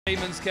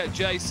Demons kept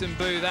Jason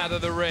Booth out of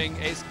the ring.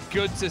 It's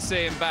good to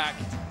see him back.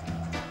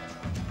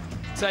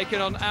 Taking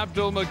on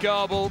Abdul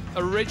Mghrbel,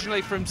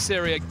 originally from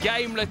Syria,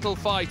 game little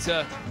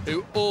fighter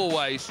who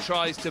always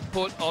tries to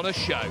put on a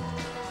show.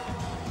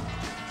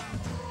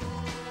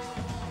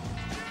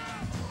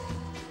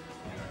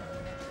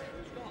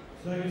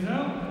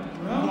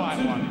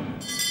 Quiet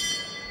one.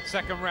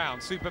 Second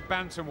round, super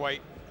bantamweight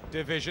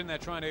division. They're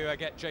trying to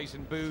get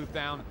Jason Booth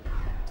down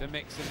to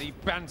mix in the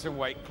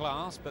bantamweight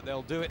class, but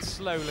they'll do it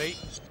slowly.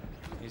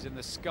 He's in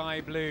the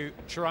sky blue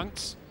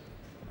trunks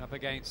up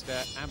against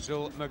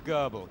Abdul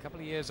Mghrbel, a couple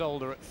of years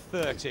older at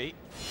 30.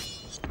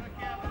 He's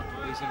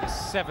in his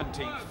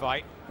 17th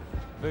fight,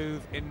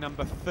 Booth in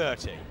number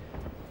 30.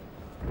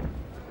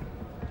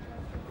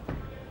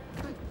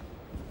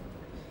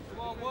 Come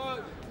on,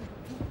 work.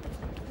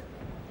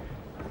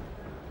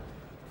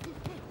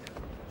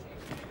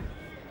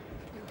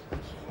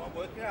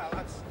 Work it out,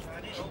 lads.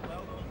 Well done.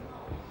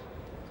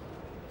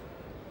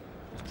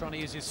 Trying to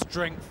use his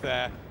strength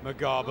there,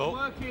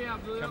 Mghrbel.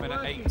 Coming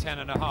at 8'10"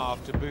 and a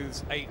half to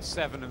Booth's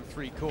 8'7" and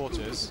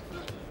 3/4.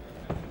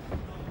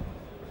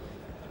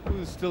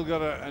 Booth's still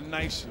got a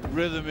nice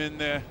rhythm in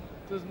there.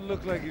 Doesn't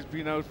look like he's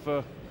been out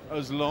for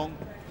as long.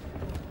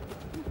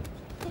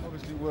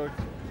 Obviously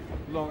worked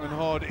long and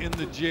hard in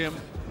the gym.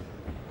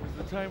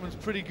 The timing's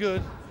pretty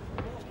good.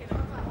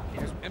 He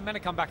was meant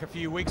to come back a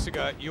few weeks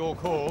ago at York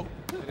Hall.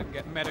 They didn't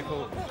get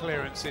medical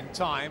clearance in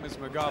time as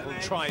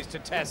Mghrbel tries to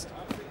test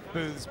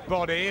Booth's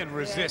body and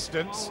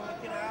resistance.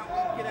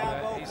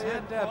 He's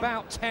had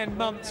about 10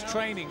 months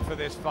training for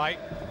this fight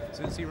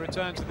since he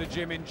returned to the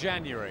gym in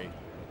January.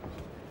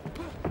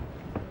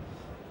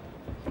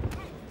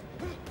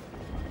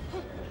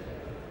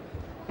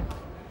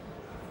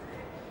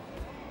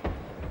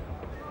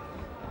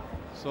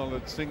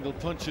 Solid single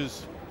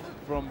punches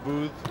from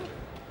Booth.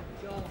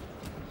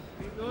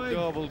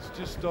 Mghrbel's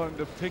just starting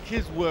to pick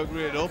his work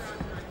rate up.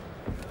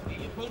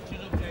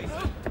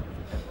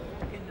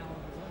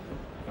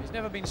 He's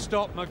never been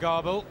stopped,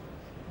 Mghrbel.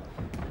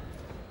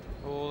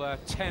 All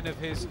 10 of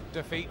his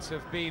defeats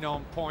have been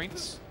on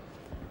points.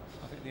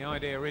 I think the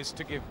idea is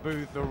to give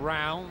Booth the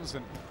rounds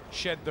and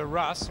shed the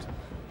rust.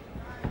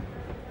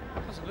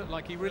 Doesn't look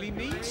like he really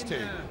needs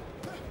to.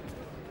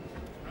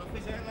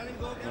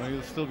 Well,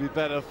 he'll still be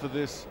better for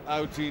this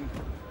outing.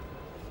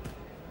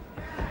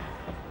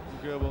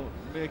 Mghrbel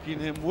making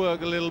him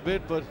work a little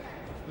bit, but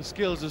the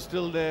skills are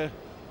still there.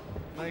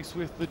 Nice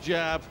with the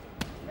jab.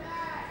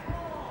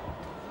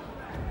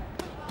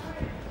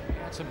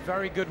 He had some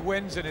very good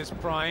wins in his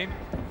prime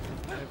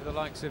over the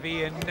likes of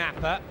Ian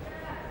Napper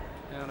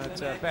down at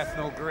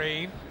Bethnal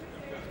Green.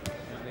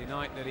 And the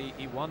night that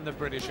he won the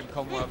British and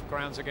Commonwealth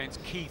crowns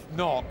against Keith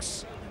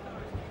Knox.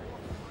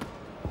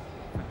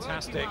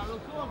 Fantastic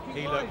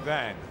he looked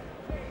then.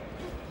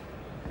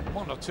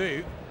 One or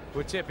two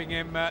were tipping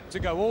him to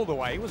go all the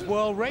way. He was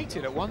well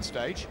rated at one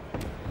stage.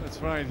 That's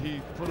right,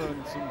 he put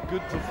on some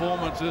good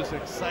performances,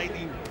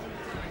 exciting,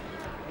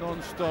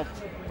 non-stop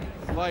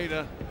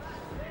fighter.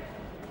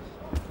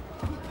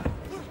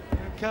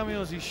 In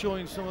cameos, he's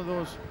showing some of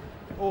those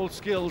old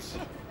skills,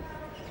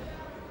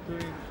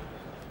 doing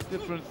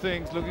different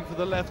things, looking for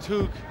the left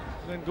hook,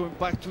 then going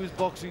back to his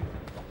boxing.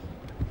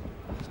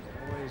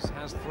 Always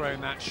has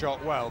thrown that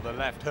shot well, the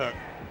left hook,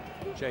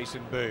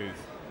 Jason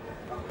Booth.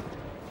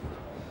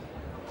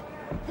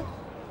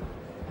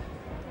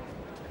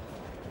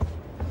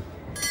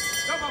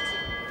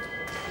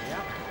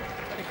 Yeah,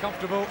 very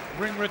comfortable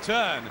ring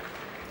return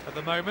at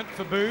the moment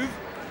for Booth.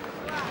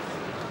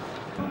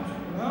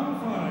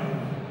 Round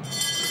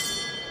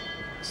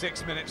 5.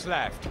 6 minutes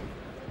left.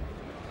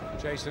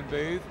 Jason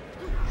Booth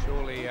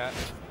surely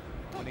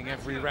winning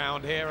every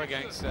round here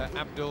against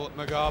Abdul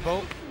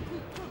Mghrbel.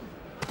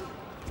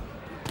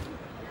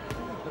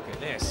 Look at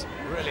this,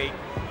 really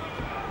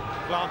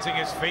planting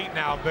his feet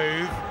now,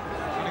 Booth.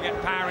 Going to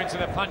get power into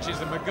the punches,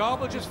 and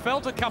Mghrbel just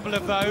felt a couple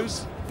of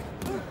those.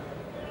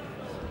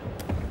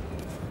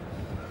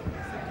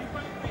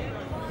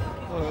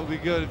 Well, it'll be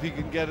good if he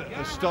can get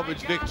a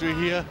stoppage victory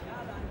here.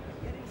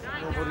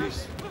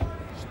 Nobody's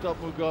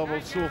stopped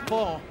Mghrbel so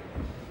far.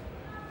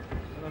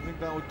 And I think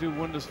that would do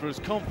wonders for his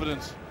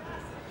confidence.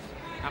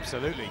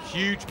 Absolutely,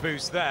 huge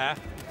boost there.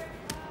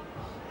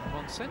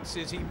 One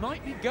senses he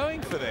might be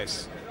going for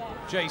this,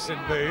 Jason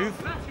Booth.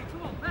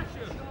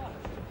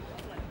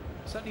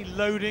 Certainly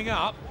loading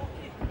up.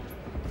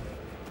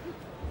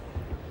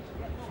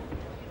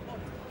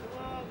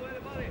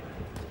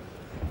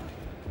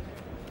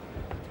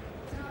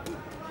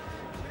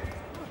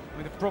 I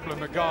mean, the problem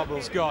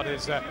Mghrbel's got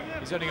is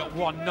he's only got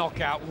one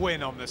knockout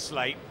win on the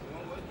slate.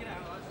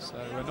 So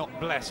we're not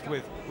blessed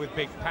with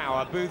big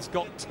power. Booth's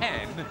got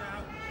 10.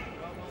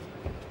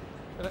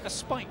 A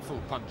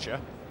spiteful puncher.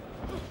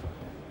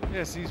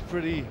 Yes, he's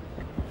pretty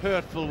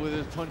hurtful with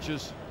his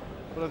punches,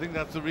 but I think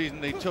that's the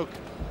reason they took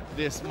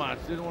this match.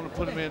 They didn't want to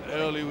put him in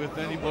early with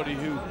anybody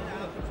who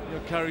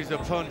carries a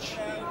punch.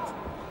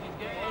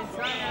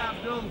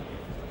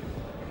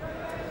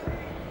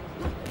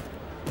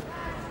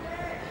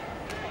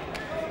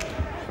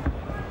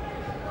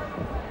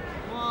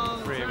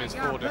 Three of his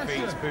 4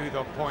 defeats, Booth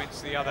on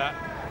points the other.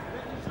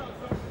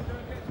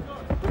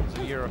 It's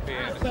a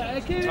European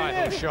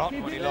title shot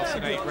when he lost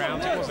in 8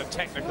 rounds. It was a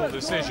technical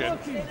decision.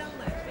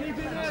 It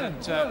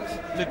hasn't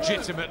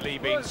legitimately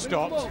been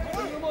stopped.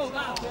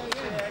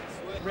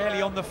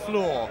 Really on the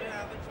floor,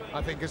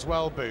 I think, as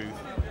well, Booth.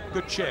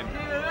 Good chin.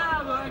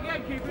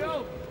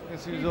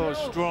 Yes, he's always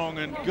strong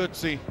and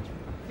gutsy.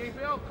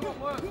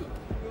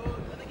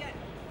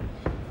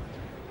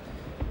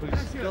 But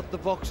he's got the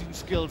boxing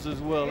skills as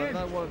well, and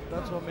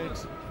that's what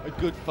makes a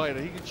good fighter.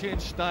 He can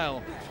change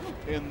style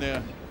in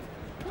there.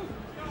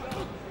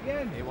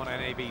 He won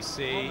an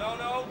ABC,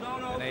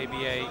 an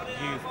ABA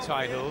youth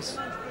titles.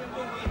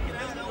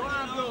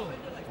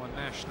 Won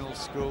national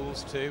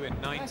schools too in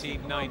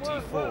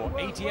 1994.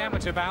 80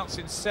 amateur bouts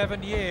in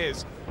 7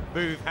 years,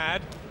 Booth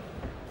had.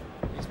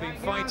 He's been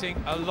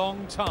fighting a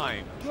long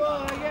time.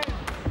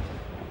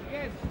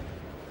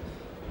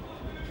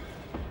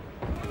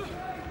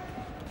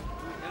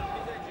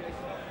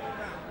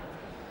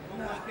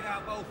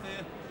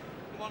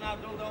 Come on,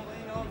 Abdul, don't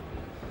lean on.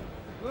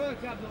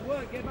 Work, Abdul,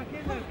 work, get back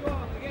in there, go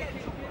on, keep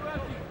working.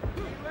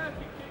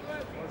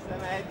 Watch them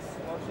heads,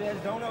 watch the heads,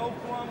 don't know,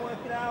 come on,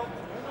 work it out.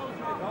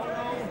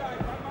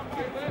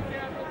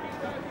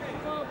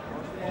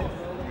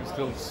 You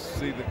still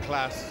see the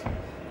class.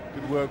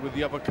 Good work with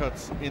the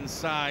uppercuts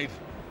inside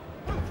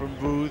from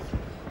Booth.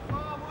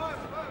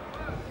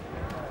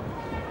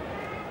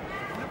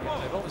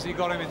 They've obviously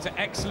got him into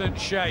excellent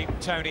shape,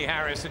 Tony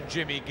Harris and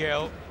Jimmy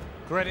Gill.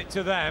 Credit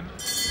to them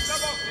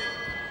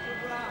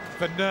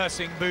for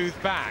nursing Booth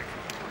back.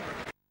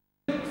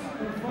 Well,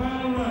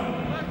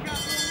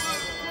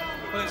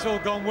 it's all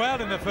gone well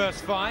in the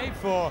first 5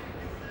 for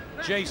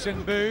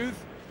Jason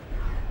Booth.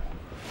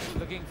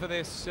 Looking for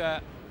this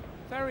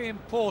very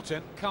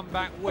important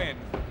comeback win,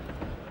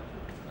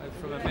 both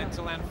from a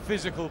mental and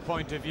physical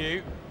point of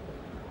view.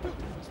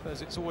 I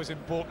suppose it's always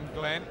important,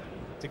 Glenn,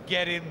 to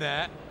get in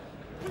there.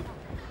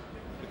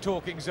 The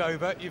talking's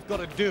over, you've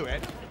got to do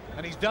it.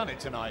 And he's done it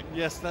tonight.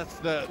 Yes, that's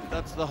the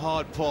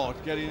hard part,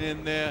 getting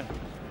in there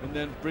and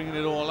then bringing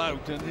it all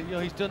out. And you know,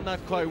 he's done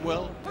that quite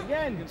well.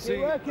 Again, you can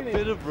see a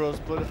bit of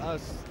rust, but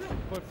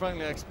quite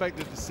frankly, I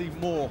expected to see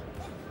more.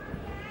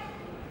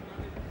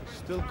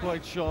 Still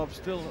quite sharp.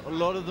 Still a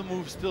lot of the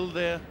moves still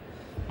there.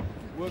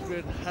 Work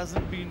rate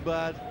hasn't been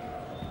bad.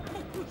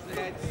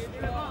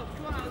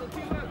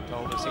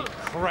 Told us he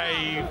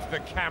craved the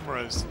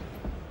cameras,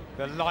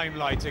 the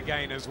limelight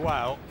again as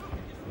well.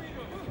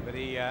 But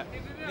he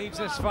needs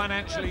us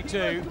financially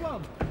too,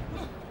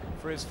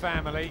 for his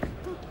family.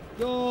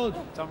 Good.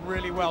 Done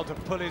really well to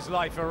pull his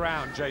life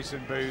around,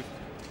 Jason Booth.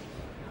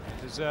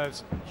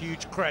 Deserves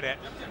huge credit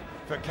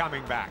for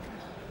coming back.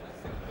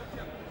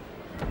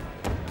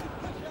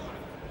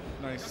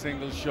 Nice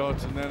single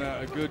shots and then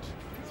a good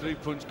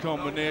 3-punch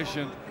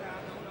combination.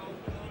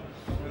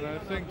 And I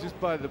think just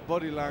by the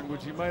body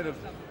language, he might have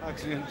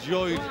actually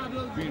enjoyed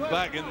being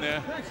back in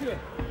there.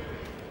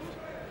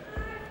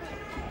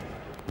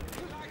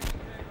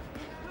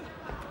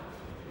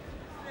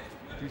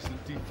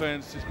 Decent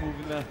defense, just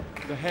moving the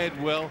head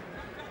well.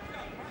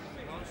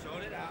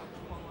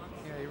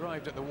 Yeah, he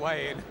arrived at the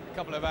weigh-in a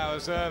couple of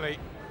hours early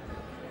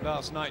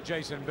last night,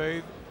 Jason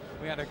Booth.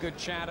 We had a good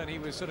chat and he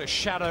was sort of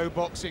shadow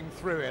boxing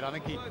through it. I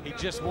think he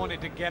just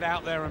wanted to get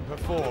out there and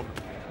perform.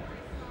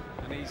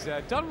 And he's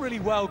done really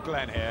well,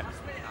 Glenn, here.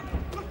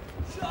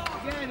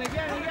 Again,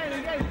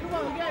 come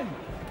on, again.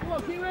 Come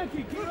on, keep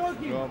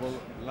working. Mghrbel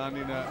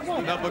landing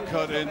an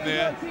uppercut in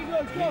there. He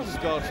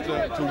starts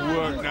to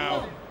work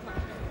now.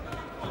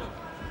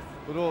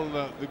 But all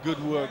the good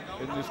work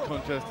in this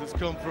contest has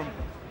come from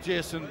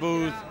Jason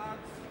Booth,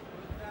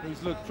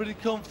 who's looked pretty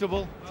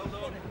comfortable.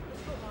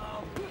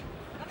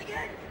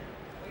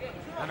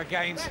 And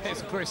again,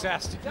 it's Chris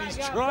Aston. He's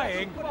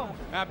trying.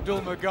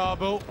 Abdul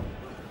Mghrbel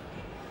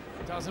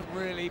doesn't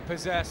really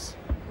possess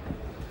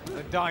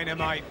the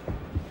dynamite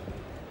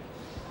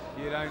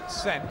you don't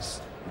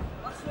sense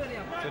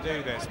to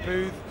do this.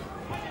 Booth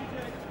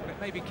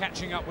maybe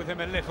catching up with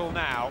him a little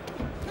now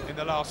in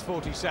the last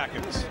 40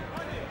 seconds.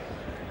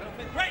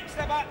 Right,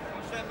 step back.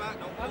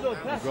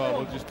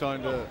 Mghrbel just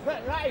trying to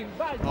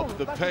up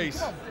the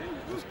pace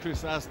as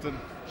Chris Aston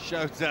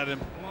shouts at him.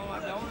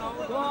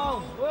 Come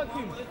on,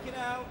 working. Work it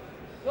out.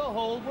 Go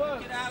hold,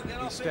 work.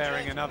 He's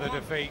staring another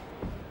defeat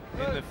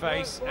in the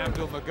face.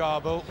 Abdul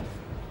Mghrbel.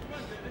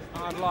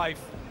 Hard life.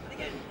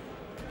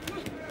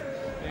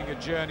 Being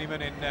a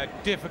journeyman in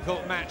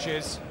difficult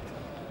matches.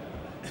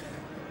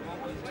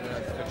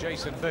 For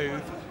Jason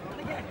Booth,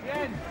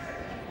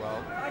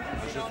 well,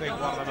 I should think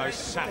one of the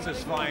most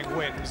satisfying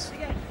wins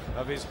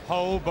of his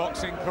whole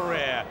boxing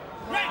career.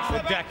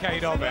 The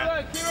decade of it,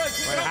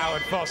 when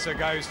Howard Foster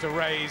goes to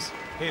raise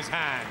his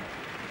hand.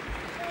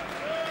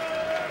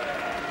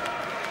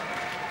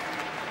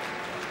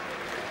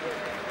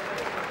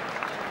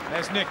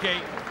 There's Nicky.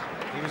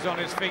 He was on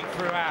his feet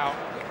throughout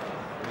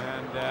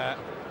and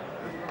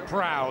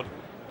proud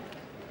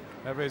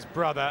of his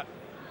brother,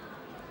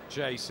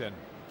 Jason.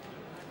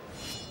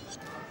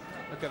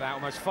 Look at that,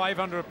 almost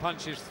 500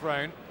 punches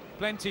thrown,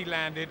 Plenty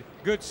landed,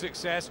 good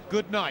success,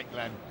 good night,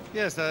 Glenn.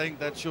 Yes, I think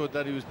that showed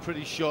that he was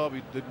pretty sharp.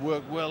 He did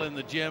work well in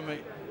the gym,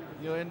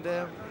 you know, and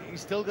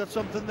he's still got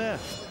something there.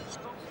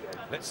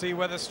 Let's see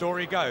where the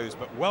story goes,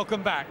 but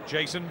welcome back,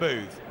 Jason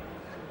Booth.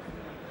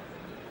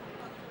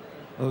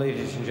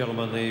 Ladies and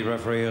gentlemen, the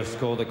referee has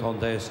scored the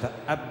contest.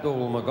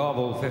 Abdul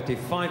Mghrbel,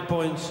 55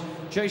 points.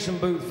 Jason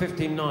Booth,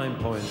 59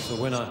 points. The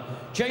winner,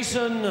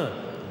 Jason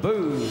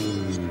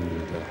Booth.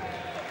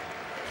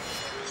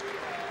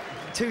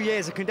 2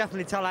 years, I can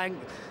definitely tell I've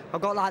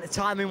got like the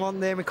timing one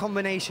there, my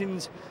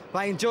combinations. But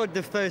I enjoyed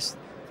the first.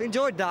 I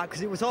enjoyed that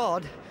because it was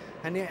hard,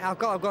 and I've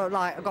got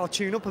to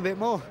tune up a bit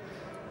more.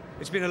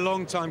 It's been a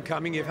long time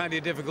coming. You've had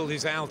your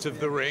difficulties out of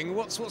the ring.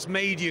 What's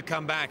made you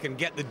come back and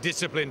get the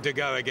discipline to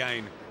go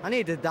again? I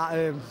needed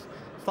that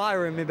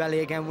fire in my belly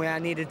again, where I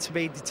needed to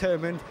be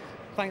determined.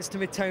 Thanks to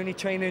my Tony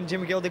trainer and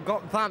Jimmy Gill, they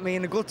got me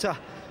in the gutter.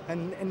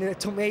 And it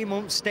took me 8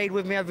 months, stayed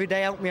with me every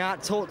day, helped me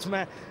out, talked to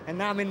me, and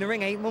now I'm in the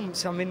ring. 8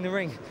 months I'm in the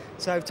ring.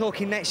 So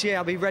talking next year,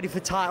 I'll be ready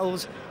for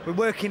titles. We're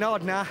working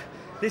hard now.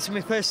 This is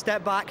my first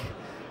step back,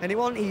 and it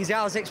wasn't easy.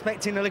 I was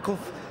expecting a little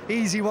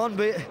easy one,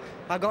 but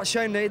I got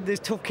shown that there's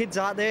tough kids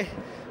out there,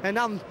 and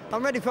I'm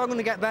ready for. I'm going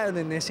to get better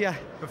than this, yeah.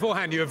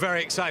 Beforehand, you were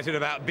very excited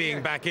about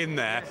being back in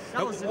there.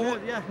 That was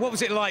yeah. What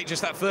was it like,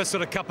 just that first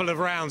sort of couple of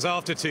rounds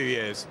after 2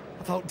 years?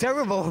 I felt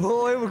terrible.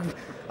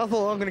 I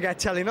thought I'm going to get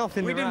telling off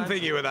in the round. We didn't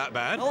think you were that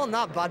bad. I wasn't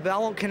that bad, but I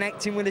wasn't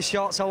connecting with the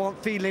shots. I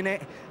wasn't feeling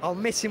it. I was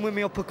missing with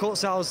my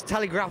uppercuts. I was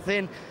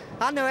telegraphing.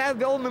 I know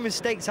all my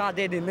mistakes I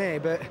did in there,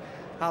 but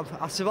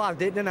I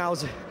survived it. Then I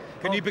was.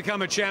 Can you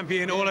become a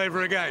champion all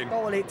over again?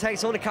 Oh, well, it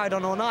takes all the carried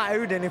on all night,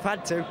 Odin, if I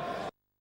had to.